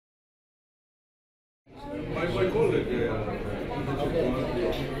My colleague.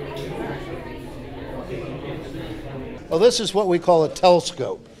 Well, this is what we call a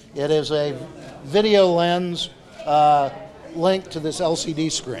telescope. It is a video lens linked to this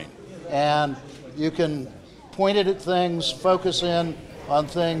LCD screen. And you can point it at things, focus in on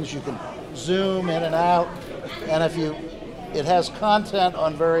things, you can zoom in and out. And if it has content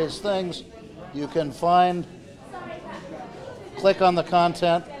on various things, you can click on the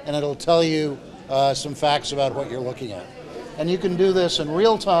content, and it'll tell you some facts about what you're looking at. And you can do this in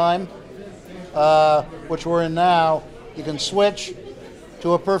real time, which we're in now. You can switch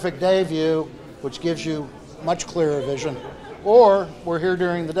to a perfect day view, which gives you much clearer vision. Or we're here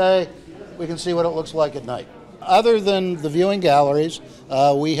during the day, we can see what it looks like at night. Other than the viewing galleries,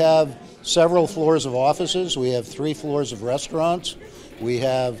 we have several floors of offices. We have 3 floors of restaurants. We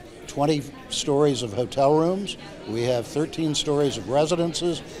have 20 stories of hotel rooms. We have 13 stories of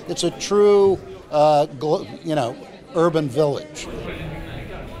residences. It's a true, urban village.